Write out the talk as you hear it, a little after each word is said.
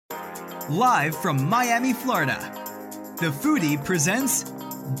Live from Miami, Florida, The Foodie presents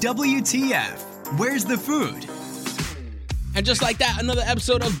WTF, Where's the Food? And just like that, another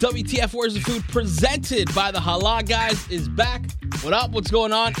episode of WTF, Where's the Food, presented by the Halal Guys, is back. What up? What's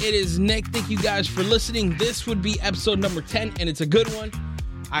going on? It is Nick. Thank you guys for listening. This would be episode number 10, and it's a good one.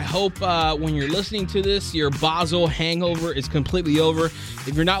 I hope when you're listening to this, your Basel hangover is completely over.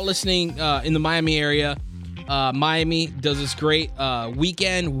 If you're not listening in the Miami area, Miami does this great week.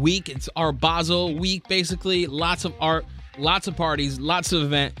 It's our Basel week, basically. Lots of art, lots of parties, lots of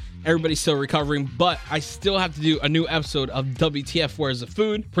event. Everybody's still recovering, but I still have to do a new episode of WTF Where's the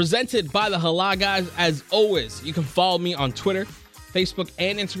Food, presented by the Halal Guys. As always, you can follow me on Twitter, Facebook,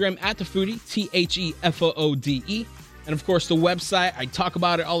 and Instagram at The Foodie, TheFoode. And of course, the website, I talk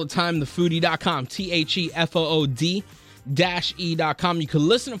about it all the time, thefoodie.com, TheFoode-E.com. You can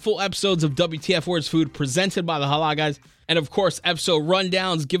listen to full episodes of WTF Where's Food presented by the Halal Guys. And of course, episode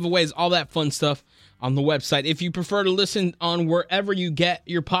rundowns, giveaways, all that fun stuff on the website. If you prefer to listen on wherever you get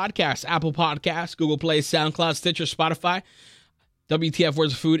your podcasts, Apple Podcasts, Google Play, SoundCloud, Stitcher, Spotify, WTF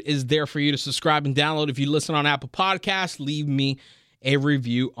Where's the Food is there for you to subscribe and download. If you listen on Apple Podcasts, leave me a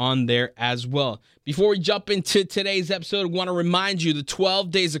review on there as well. Before we jump into today's episode, I want to remind you the 12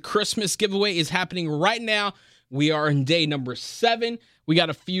 Days of Christmas giveaway is happening right now. We are in day number 7. We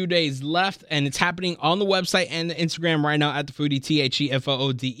got a few days left, and it's happening on the website and the Instagram right now at the Foodie,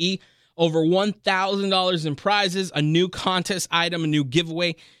 TheFoode. Over $1,000 in prizes, a new contest item, a new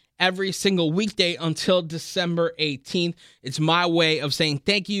giveaway every single weekday until December 18th. It's my way of saying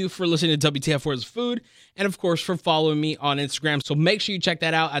thank you for listening to WTF Where's the Food, and of course for following me on Instagram. So make sure you check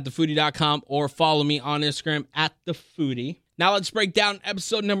that out at thefoodie.com or follow me on Instagram at thefoodie. Now let's break down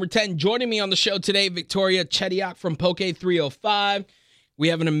episode number 10. Joining me on the show today, Victoria Chediak from Poke 305. We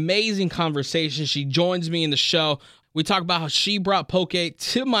have an amazing conversation. She joins me in the show. We talk about how she brought Poke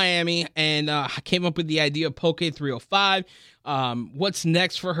to Miami and came up with the idea of Poke 305. What's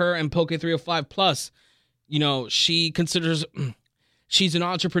next for her and Poke 305? Plus, you know, she considers she's an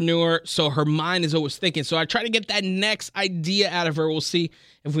entrepreneur, so her mind is always thinking. So I try to get that next idea out of her. We'll see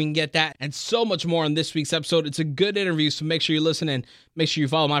if we can get that and so much more on this week's episode. It's a good interview, so make sure you listen and make sure you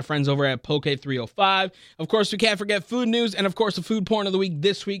follow my friends over at Poke 305. Of course, we can't forget food news and, of course, the food porn of the week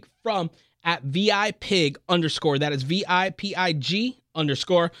this week from at VIPig_. That is VIPIG_.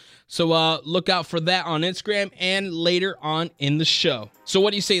 So look out for that on Instagram and later on in the show. So what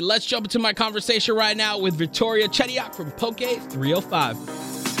do you say? Let's jump into my conversation right now with Victoria Chediak from Poke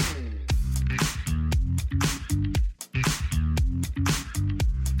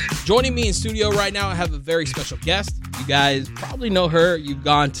 305. Joining me in studio right now, I have a very special guest. You guys probably know her. You've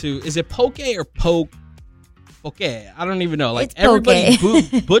gone to, is it Poke or Poke? Okay, I don't even know. Like, everybody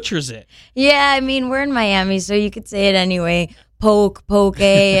butchers it. Yeah, I mean, we're in Miami, so you could say it anyway. Poke.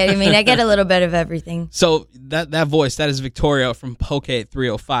 I mean, I get a little bit of everything. So that voice, that is Victoria from Poke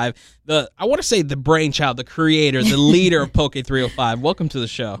 305. I want to say the brainchild, the creator, the leader of Poke 305. Welcome to the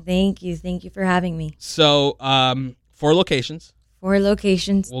show. Thank you for having me. So, 4 locations. 4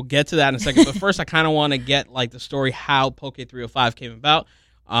 locations. We'll get to that in a second. But first, I kind of want to get like the story how Poke 305 came about.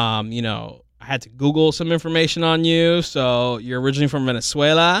 You know, I had to Google some information on you. So you're originally from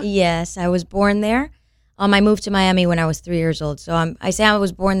Venezuela? Yes, I was born there. I moved to Miami when I was 3 years old. So I say I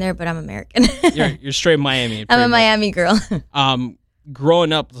was born there, but I'm American. You're straight Miami. I'm a Miami girl.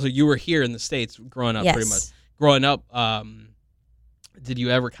 Growing up, so you were here in the States growing up. Yes. Pretty much. Growing up, did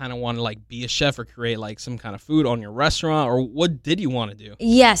you ever kind of want to like be a chef or create like some kind of food on your restaurant, or what did you want to do?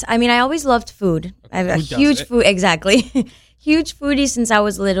 Yes, I mean, I always loved food. Okay. I have a huge food, exactly. Huge foodie since I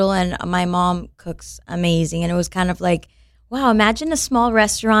was little, and my mom cooks amazing. And it was kind of like, wow, imagine a small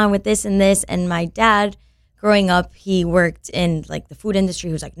restaurant with this and this. And my dad, growing up, he worked in like the food industry.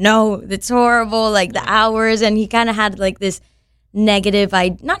 He was like, no, it's horrible, like the hours. And he kind of had like this negative,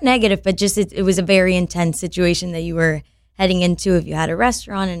 not negative, but just it was a very intense situation that you were heading into if you had a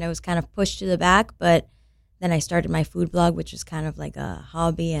restaurant, and it was kind of pushed to the back. But then I started my food blog, which was kind of like a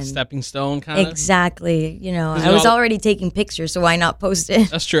hobby and stepping stone kind of. Exactly. You know, I was already taking pictures, so why not post it?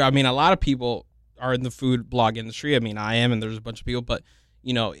 That's true. I mean, a lot of people are in the food blog industry. I mean, I am, and there's a bunch of people, but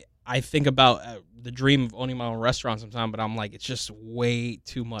you know, I think about the dream of owning my own restaurant sometime, but I'm like, it's just way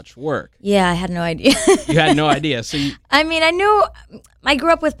too much work. Yeah, I had no idea. You had no idea. So I mean, I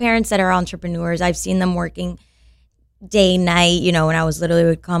grew up with parents that are entrepreneurs. I've seen them working day, night, you know, when I was little, we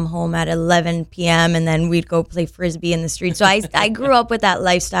would come home at 11 p.m. and then we'd go play Frisbee in the street. So I grew up with that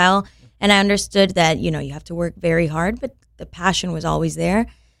lifestyle, and I understood that, you know, you have to work very hard, but the passion was always there.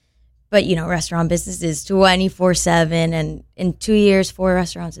 But, restaurant business is 24/7. And in 2 years, 4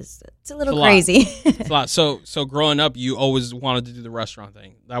 restaurants, it's a little crazy. It's a lot. So growing up, you always wanted to do the restaurant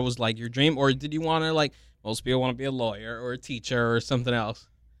thing. That was like your dream? Or did you want to, like, most people want to be a lawyer or a teacher or something else?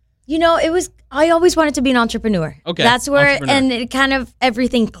 I always wanted to be an entrepreneur. Okay. That's where, and it kind of,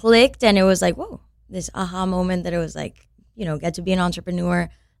 everything clicked. And it was like, whoa, this aha moment that it was like, get to be an entrepreneur,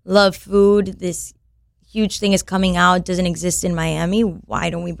 love food, this huge thing is coming out, doesn't exist in Miami. Why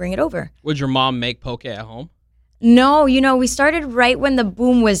don't we bring it over? Would your mom make poke at home? No, we started right when the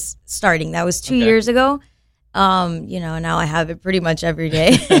boom was starting. That was 2 years ago. Now I have it pretty much every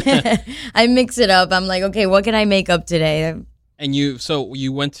day. I mix it up. I'm like, okay, what can I make up today? And you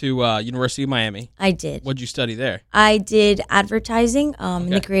went to University of Miami. I did. What'd you study there? I did advertising in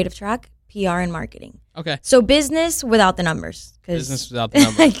the creative track, PR and marketing. Okay. So business without the numbers. Business without the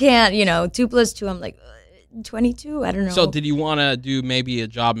numbers. I can't, 2 plus 2, I'm like, 22, I don't know. So did you want to do maybe a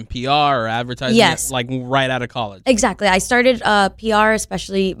job in PR or advertising? Yes. Like right out of college? Exactly. I started PR,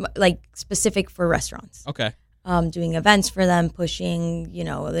 especially like specific for restaurants. Okay. Doing events for them, pushing,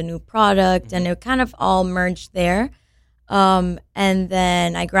 the new product, and it kind of all merged there. And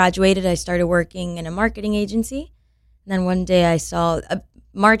then I graduated. I started working in a marketing agency. And then one day I saw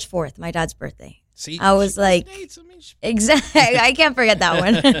March 4th, my dad's birthday. See, I was like, exactly. I can't forget that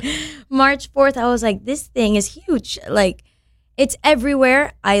one. March 4th, I was like, this thing is huge. Like, it's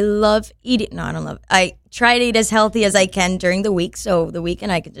everywhere. I love eating. No, I don't love it. I try to eat as healthy as I can during the week. So the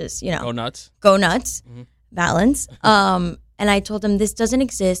weekend I could just, go nuts. Mm-hmm. Balance. And I told him this doesn't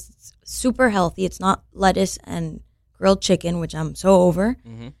exist. It's super healthy. It's not lettuce and grilled chicken, which I'm so over.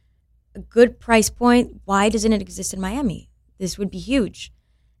 Mm-hmm. A good price point. Why doesn't it exist in Miami? This would be huge.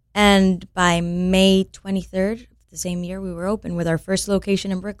 And by May 23rd, the same year, we were open with our first location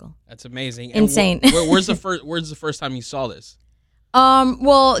in Brickell. That's amazing. Insane. Where's the first time you saw this?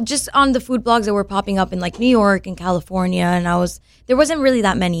 Well, just on the food blogs that were popping up in like New York and California, and there wasn't really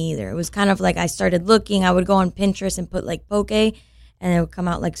that many either. It was kind of like I started looking. I would go on Pinterest and put like poke, and it would come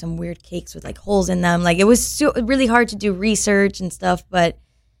out like some weird cakes with like holes in them. Like it was really hard to do research and stuff, but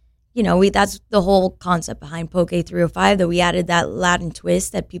that's the whole concept behind Poke 305, that we added that Latin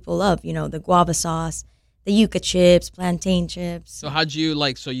twist that people love, the guava sauce, the yuca chips, plantain chips. So how'd you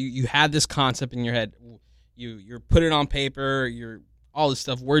you had this concept in your head, you're put it on paper, you're all this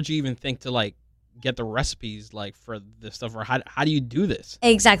stuff. Where'd you even think to like get the recipes like for this stuff, or how do you do this?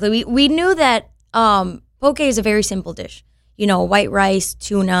 Exactly. We knew that poke is a very simple dish. White rice,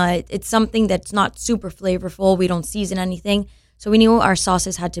 tuna. It's something that's not super flavorful. We don't season anything. So we knew our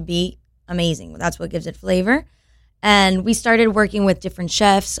sauces had to be amazing. That's what gives it flavor. And we started working with different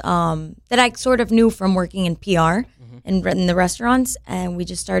chefs that I sort of knew from working in PR in the restaurants. And we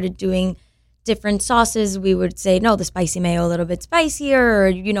just started doing different sauces. We would say, no, the spicy mayo a little bit spicier. Or,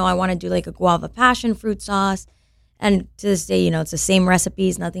 I want to do like a guava passion fruit sauce. And to this day, it's the same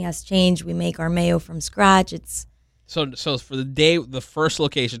recipes. Nothing has changed. We make our mayo from scratch. So for the first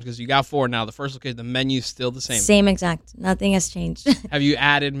location, because you got 4 now, the first location, the menu's still the same. Same exact. Nothing has changed. Have you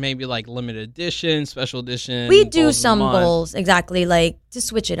added maybe like limited edition, special edition? We do some bowls, exactly, like to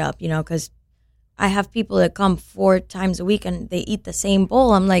switch it up, because I have people that come 4 times a week and they eat the same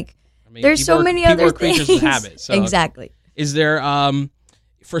bowl. I'm like, there's so many other things. People are creatures of habit. So exactly. Is there,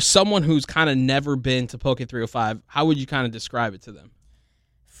 for someone who's kind of never been to Poke 305, how would you kind of describe it to them?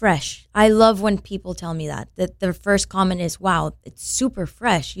 Fresh. I love when people tell me that their first comment is, wow, it's super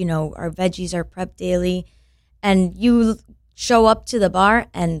fresh. Our veggies are prepped daily. And you show up to the bar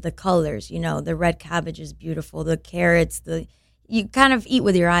and the colors, the red cabbage is beautiful, the carrots, you kind of eat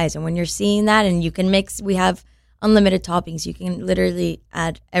with your eyes. And when you're seeing that, and you can mix, we have unlimited toppings. You can literally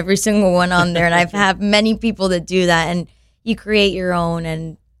add every single one on there. And I've had many people that do that, and you create your own.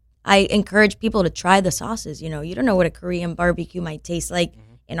 And I encourage people to try the sauces. You don't know what a Korean barbecue might taste like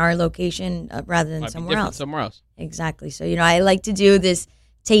in our location rather than somewhere else. Exactly. So, I like to do this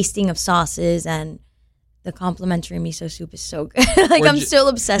tasting of sauces, and the complimentary miso soup is so good. I'm still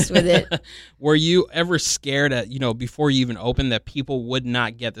obsessed with it. Were you ever scared at, before you even opened, that people would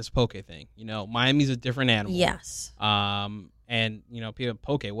not get this poke thing? Miami's a different animal. Yes. And, people,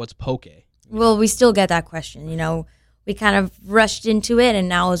 poke, what's poke? Well, we still get that question. We kind of rushed into it, and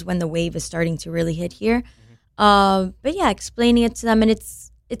now is when the wave is starting to really hit here. But yeah, explaining it to them, and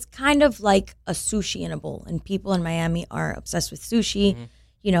it's kind of like a sushi in a bowl, and people in Miami are obsessed with sushi.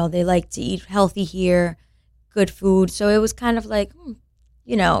 They like to eat healthy here, good food. So it was kind of like,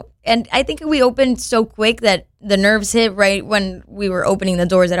 and I think we opened so quick that the nerves hit right when we were opening the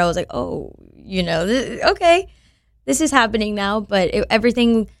doors, that I was like, oh, okay, this is happening now. But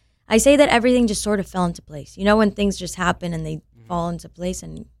I say that everything just sort of fell into place. When things just happen and they fall into place,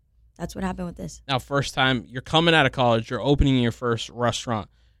 and that's what happened with this. Now, first time you're coming out of college, you're opening your first restaurant.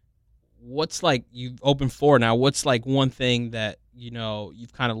 What's like, you've opened 4 now, what's like one thing that, you know,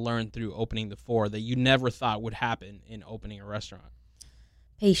 you've kind of learned through opening the 4 that you never thought would happen in opening a restaurant?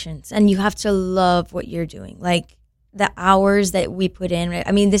 Patience. And you have to love what you're doing. Like the hours that we put in.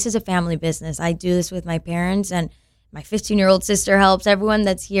 I mean, this is a family business. I do this with my parents, and my 15-year-old sister helps. Everyone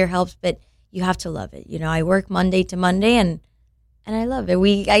that's here helps, but you have to love it. You know, I work Monday to Monday, and I love it.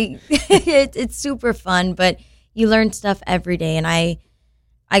 It's super fun, but you learn stuff every day. And I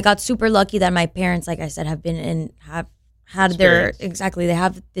got super lucky that my parents, like I said, have had they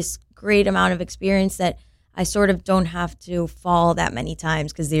have this great amount of experience that I sort of don't have to fall that many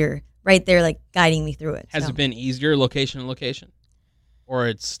times because they're right there, like guiding me through it. Has it been easier location to location? Or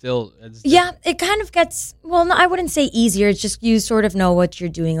it's still... Yeah, it kind of gets... Well, no, I wouldn't say easier. It's just you sort of know what you're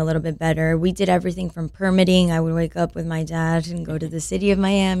doing a little bit better. We did everything from permitting. I would wake up with my dad and go to the city of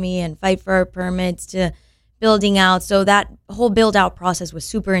Miami and fight for our permits to building out. So that whole build-out process was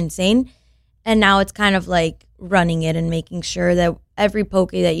super insane. And now it's kind of like running it and making sure that every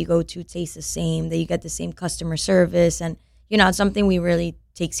poke that you go to tastes the same, that you get the same customer service. And, you know, it's something we really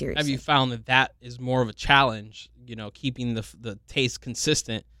take seriously. Have you found that is more of a challenge, you know, keeping the taste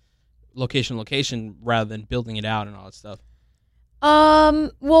consistent location rather than building it out and all that stuff?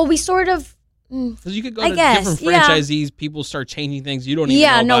 Well, we sort of... Because you could go to different franchisees, people start changing things, you don't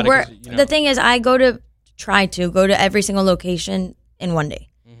even know about it. The thing is, I try to go to every single location in one day.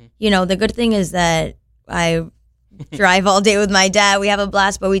 Mm-hmm. You know, the good thing is that I drive all day with my dad. We have a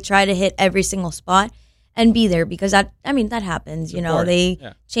blast, but we try to hit every single spot and be there because that happens. You know, they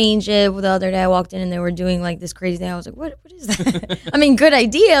change it. The other day I walked in and they were doing like this crazy thing. I was like, what is that? I mean, good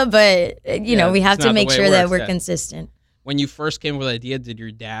idea, but you know, we have to make sure that we're consistent. When you first came up with the idea, did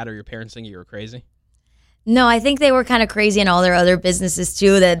your dad or your parents think you were crazy? No, I think they were kind of crazy in all their other businesses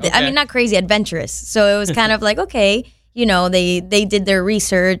too. I mean, not crazy, adventurous. So it was kind of like, okay, you know, they did their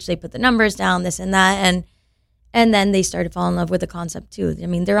research, they put the numbers down, this and that, and then they started falling in love with the concept too. I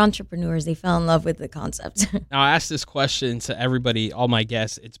mean, they're entrepreneurs. They fell in love with the concept. Now, I asked this question to everybody, all my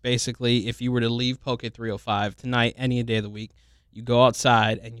guests. It's basically, if you were to leave Poke 305 tonight, any day of the week, you go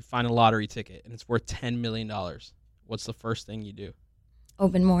outside and you find a lottery ticket and it's worth $10 million. What's the first thing you do?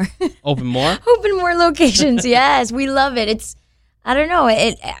 Open more. Open more? Open more locations. Yes, we love it. It's, I don't know.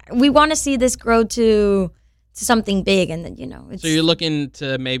 We want to see this grow to something big, and then, you know. So you're looking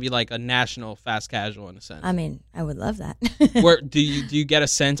to maybe like a national fast casual in a sense. I mean, I would love that. Where do you get a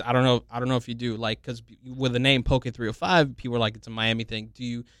sense? I don't know if you do, like, because with the name Poke 305, people are like, it's a Miami thing. Do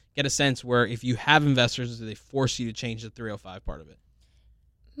you get a sense where if you have investors, do they force you to change the 305 part of it?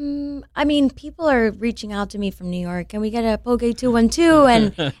 I mean, people are reaching out to me from New York. Can we get a Poke 212?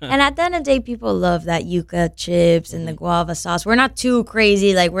 And at the end of the day, people love that yuca chips and the guava sauce. We're not too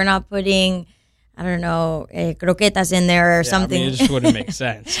crazy. Like, we're not putting, I don't know, croquetas in there or something. I mean, it just wouldn't make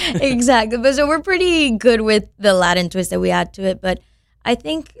sense. Exactly. But so we're pretty good with the Latin twist that we add to it. But I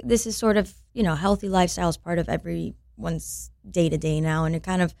think this is sort of, you know, healthy lifestyle is part of everyone's day-to-day now. And it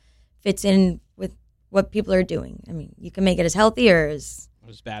kind of fits in with what people are doing. I mean, you can make it as healthy or as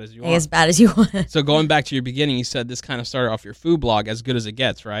bad as you want. As bad as you want. So going back to your beginning, you said this kind of started off your food blog, As Good as It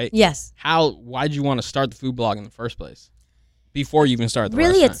Gets, right? Yes. Why did you want to start the food blog in the first place? Before you even started the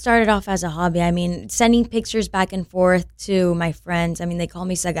restaurant? Really, it started off as a hobby. I mean, sending pictures back and forth to my friends. I mean, they call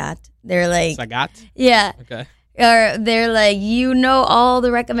me Sagat. They're like... Sagat? Yeah. Okay. Or they're like, you know all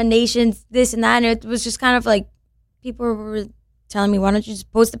the recommendations, this and that. And it was just kind of like, people were telling me, why don't you just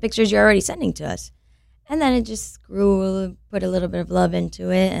post the pictures you're already sending to us? And then it just grew, put a little bit of love into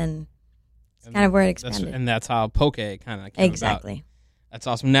it, and it's kind of where it expanded. And that's how Poke kind of came Exactly. about. That's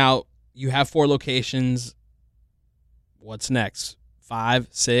awesome. Now, you have 4 locations. What's next? 5,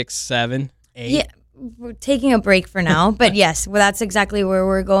 6, 7, 8? Yeah, we're taking a break for now. But yes, well, that's exactly where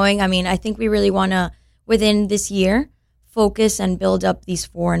we're going. I mean, I think we really want to, within this year, focus and build up these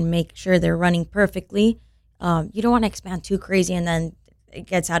 4 and make sure they're running perfectly. You don't want to expand too crazy and then it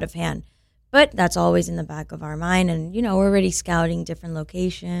gets out of hand. But that's always in the back of our mind. And, you know, we're already scouting different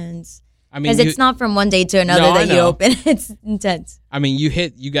locations. I mean, because it's not from one day to another you open. It's intense. I mean, you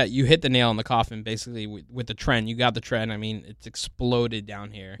hit the nail on the coffin, basically, with the trend. You got the trend. I mean, it's exploded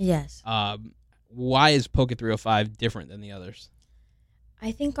down here. Yes. Why is Poke 305 different than the others?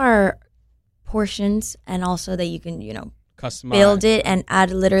 I think our portions, and also that you can, you know, customize, build it and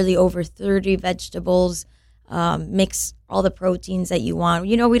add literally over 30 vegetables, mix all the proteins that you want.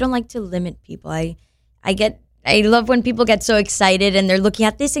 You know, we don't like to limit people. I love when people get so excited and they're looking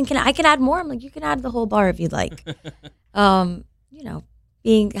at this and I can add more. I'm like, you can add the whole bar if you'd like. You know,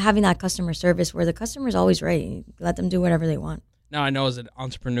 having that customer service where the customer's always ready. Let them do whatever they want. Now, I know as an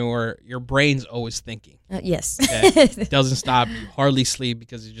entrepreneur, your brain's always thinking. Yes. Okay? It doesn't stop. You hardly sleep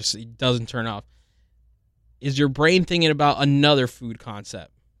because it doesn't turn off. Is your brain thinking about another food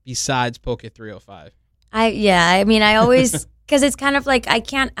concept besides Poke 305? I mean, I always, because it's kind of like I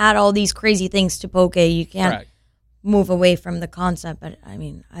can't add all these crazy things to Poke. You can't Correct. move away from the concept. But I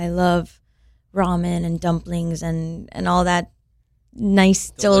mean, I love ramen and dumplings and all that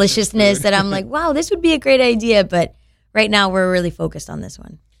nice deliciousness that I'm like, wow, this would be a great idea. But right now, we're really focused on this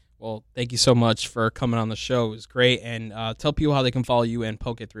one. Well, thank you so much for coming on the show. It was great. And tell people how they can follow you and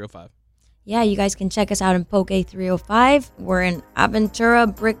Poke 305. Yeah, you guys can check us out in Poke 305. We're in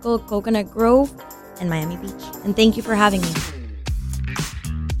Aventura, Brickell, Coconut Grove, and Miami Beach. And thank you for having me.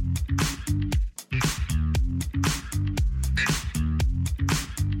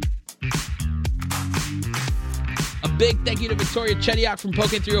 A big thank you to Victoria Chediak from Poke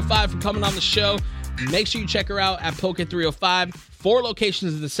 305 for coming on the show. Make sure you check her out at Poke 305. 4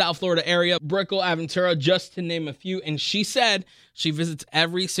 locations in the South Florida area, Brickell, Aventura, just to name a few. And she said she visits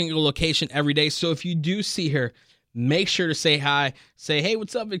every single location every day. So if you do see her, make sure to say hi. Say, hey,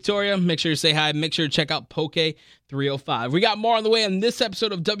 what's up, Victoria? Make sure to say hi. Make sure to check out Poke 305. We got more on the way on this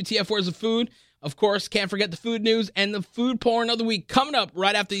episode of WTF Where's the Food? Of course, can't forget the food news and the food porn of the week coming up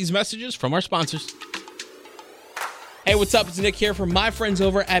right after these messages from our sponsors. Hey, what's up? It's Nick here from my friends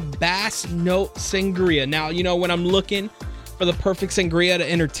over at Bass Note Sangria. Now, you know, when I'm looking for the perfect sangria to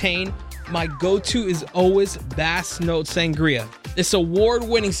entertain, my go-to is always Bass Note Sangria. This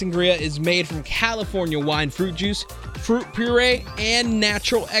award-winning sangria is made from California wine fruit juice, fruit puree, and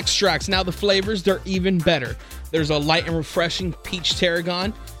natural extracts. Now, the flavors, they're even better. There's a light and refreshing peach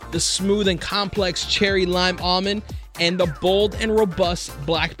tarragon, the smooth and complex cherry lime almond, and the bold and robust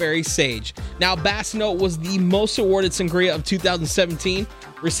blackberry sage. Now, Bass Note was the most awarded sangria of 2017,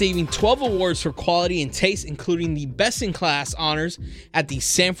 receiving 12 awards for quality and taste, including the Best in Class honors at the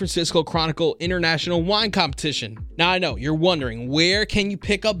San Francisco Chronicle International Wine Competition. Now, I know you're wondering, where can you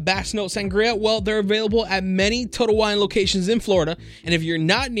pick up Bass Note Sangria? Well, they're available at many Total Wine locations in Florida, and if you're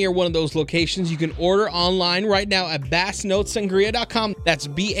not near one of those locations, you can order online right now at bassnotesangria.com. That's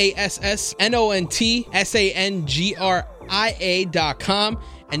BASSNOTESANGRIA.com,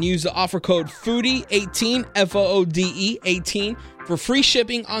 and use the offer code FOODIE18, FOODE 18, for free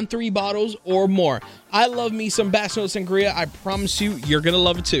shipping on 3 bottles or more. I love me some Bass Note Sangria. I promise you, you're going to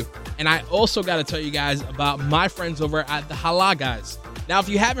love it too. And I also got to tell you guys about my friends over at the Hala Guys. Now, if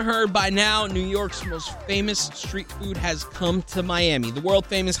you haven't heard by now, New York's most famous street food has come to Miami. The world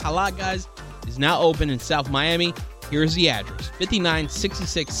famous Hala Guys is now open in South Miami. Here's the address: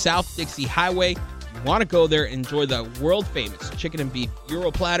 5966 South Dixie Highway. You want to go there and enjoy the world famous chicken and beef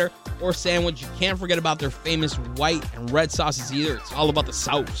Euro platter or sandwich. You can't forget about their famous white and red sauces either. It's all about the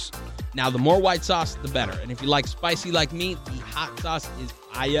sauce. Now, the more white sauce, the better. And if you like spicy like me, the hot sauce is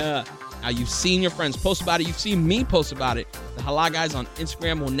fire. Now, you've seen your friends post about it. You've seen me post about it. The Hala Guys on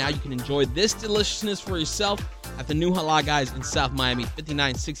Instagram. Well, now you can enjoy this deliciousness for yourself at the new Hala Guys in South Miami,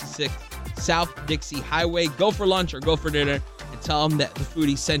 5966 South Dixie Highway. Go for lunch or go for dinner and tell them that the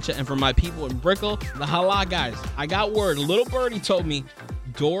foodie sent you. And for my people in Brickell, the Hala Guys, I got word. A little birdie told me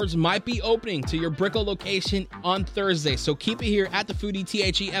doors might be opening to your Brickell location on Thursday. So keep it here at the foodie,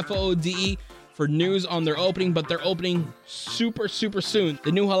 THEFOODE, for news on their opening, but they're opening super soon.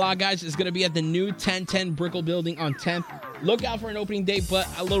 The new Hala Guys is going to be at the new 1010 Brickell building on 10th. Look out for an opening date, but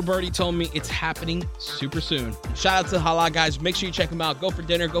a little birdie told me it's happening super soon. Shout out to the Hala Guys. Make sure you check them out. Go for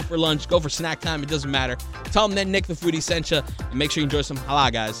dinner, go for lunch, go for snack time. It doesn't matter. Tell them that Nick the Foodie sent you, and make sure you enjoy some Hala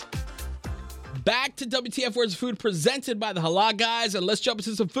Guys. Back to WTF Where's the Food, presented by the Hala Guys, and let's jump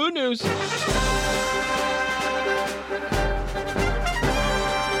into some food news.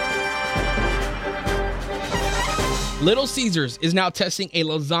 Little Caesars is now testing a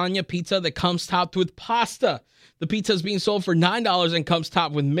lasagna pizza that comes topped with pasta. The pizza is being sold for $9 and comes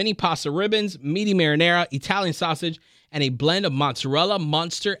topped with mini pasta ribbons, meaty marinara, Italian sausage, and a blend of mozzarella,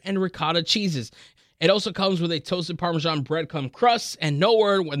 Munster, and ricotta cheeses. It also comes with a toasted Parmesan breadcrumb crust, and no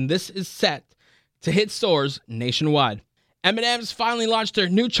word when this is set to hit stores nationwide. M&M's finally launched their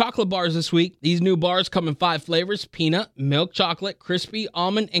new chocolate bars this week. These new bars come in 5 flavors: peanut, milk chocolate, crispy,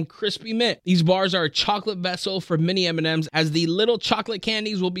 almond, and crispy mint. These bars are a chocolate vessel for mini M&M's, as the little chocolate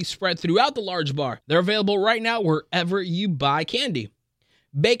candies will be spread throughout the large bar. They're available right now wherever you buy candy.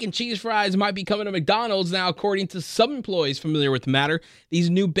 Bacon cheese fries might be coming to McDonald's now, according to some employees familiar with the matter. These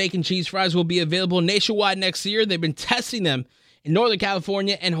new bacon cheese fries will be available nationwide next year. They've been testing them in Northern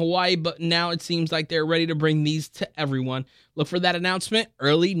California and Hawaii, but now it seems like they're ready to bring these to everyone. Look for that announcement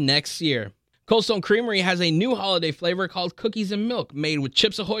early next year. Cold Stone Creamery has a new holiday flavor called Cookies and Milk, made with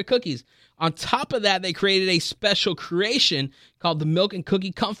Chips Ahoy cookies. On top of that, they created a special creation called the Milk and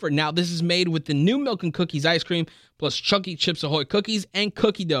Cookie Comfort. Now, this is made with the new Milk and Cookies ice cream, plus chunky Chips Ahoy cookies and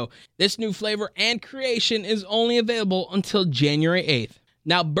cookie dough. This new flavor and creation is only available until January 8th.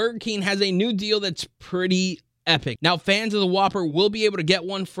 Now, Burger King has a new deal that's pretty epic. Now, fans of the Whopper will be able to get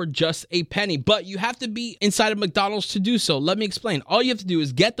one for just a penny, but you have to be inside of McDonald's to do so. Let me explain. All you have to do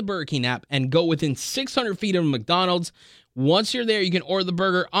is get the Burger King app and go within 600 feet of McDonald's. Once you're there, you can order the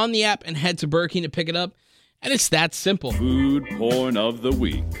burger on the app and head to Burger King to pick it up, and it's that simple. Food porn of the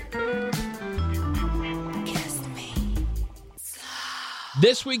week.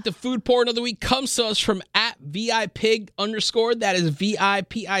 This week, the food porn of the week comes to us from @VIPig_, that is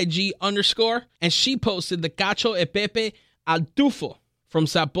VIPIG_, and she posted the cacio e pepe al tufo from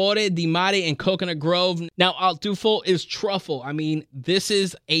Sapore di Mare in Coconut Grove. Now, al tufo is truffle. I mean, this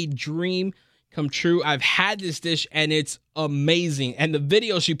is a dream come true. I've had this dish, and it's amazing. And the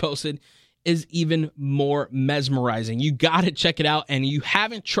video she posted is even more mesmerizing. You got to check it out, and you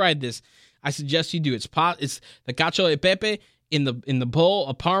haven't tried this, I suggest you do. It's the cacio e pepe in the bowl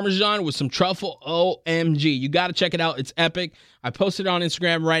of Parmesan with some truffle. OMG. You got to check it out. It's epic. I posted it on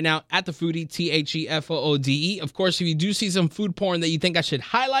Instagram right now @thefoodie, THEFOODE. Of course, if you do see some food porn that you think I should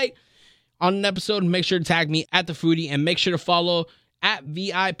highlight on an episode, make sure to tag me @thefoodie and make sure to follow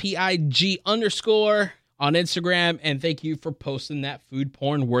 @VIPIG_ on Instagram. And thank you for posting that food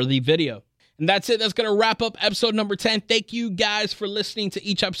porn worthy video. And that's it. That's going to wrap up episode number 10. Thank you guys for listening to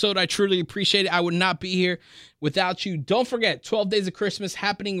each episode. I truly appreciate it. I would not be here without you. Don't forget, 12 Days of Christmas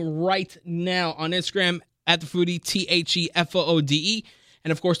happening right now on Instagram @thefoodie, THEFOODE.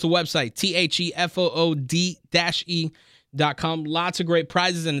 And of course, the website, THEFOOD-E.com. Lots of great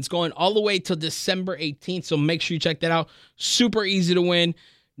prizes, and it's going all the way till December 18th. So make sure you check that out. Super easy to win.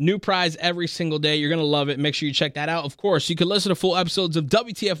 New prize every single day. You're going to love it. Make sure you check that out. Of course, you can listen to full episodes of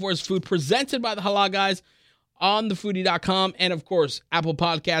WTF Where's Food presented by the Halal Guys on thefoodie.com. And of course, Apple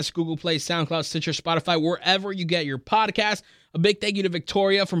Podcasts, Google Play, SoundCloud, Stitcher, Spotify, wherever you get your podcast. A big thank you to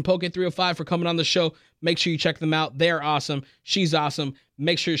Victoria from Poke305 for coming on the show. Make sure you check them out. They're awesome. She's awesome.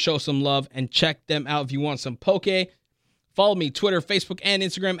 Make sure you show some love and check them out if you want some poke. Follow me, Twitter, Facebook, and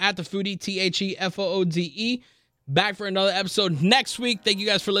Instagram @thefoodie, THEFOODE. Back for another episode next week. Thank you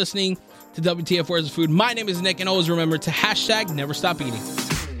guys for listening to WTF Where's the Food. My name is Nick, and always remember to #never stop eating.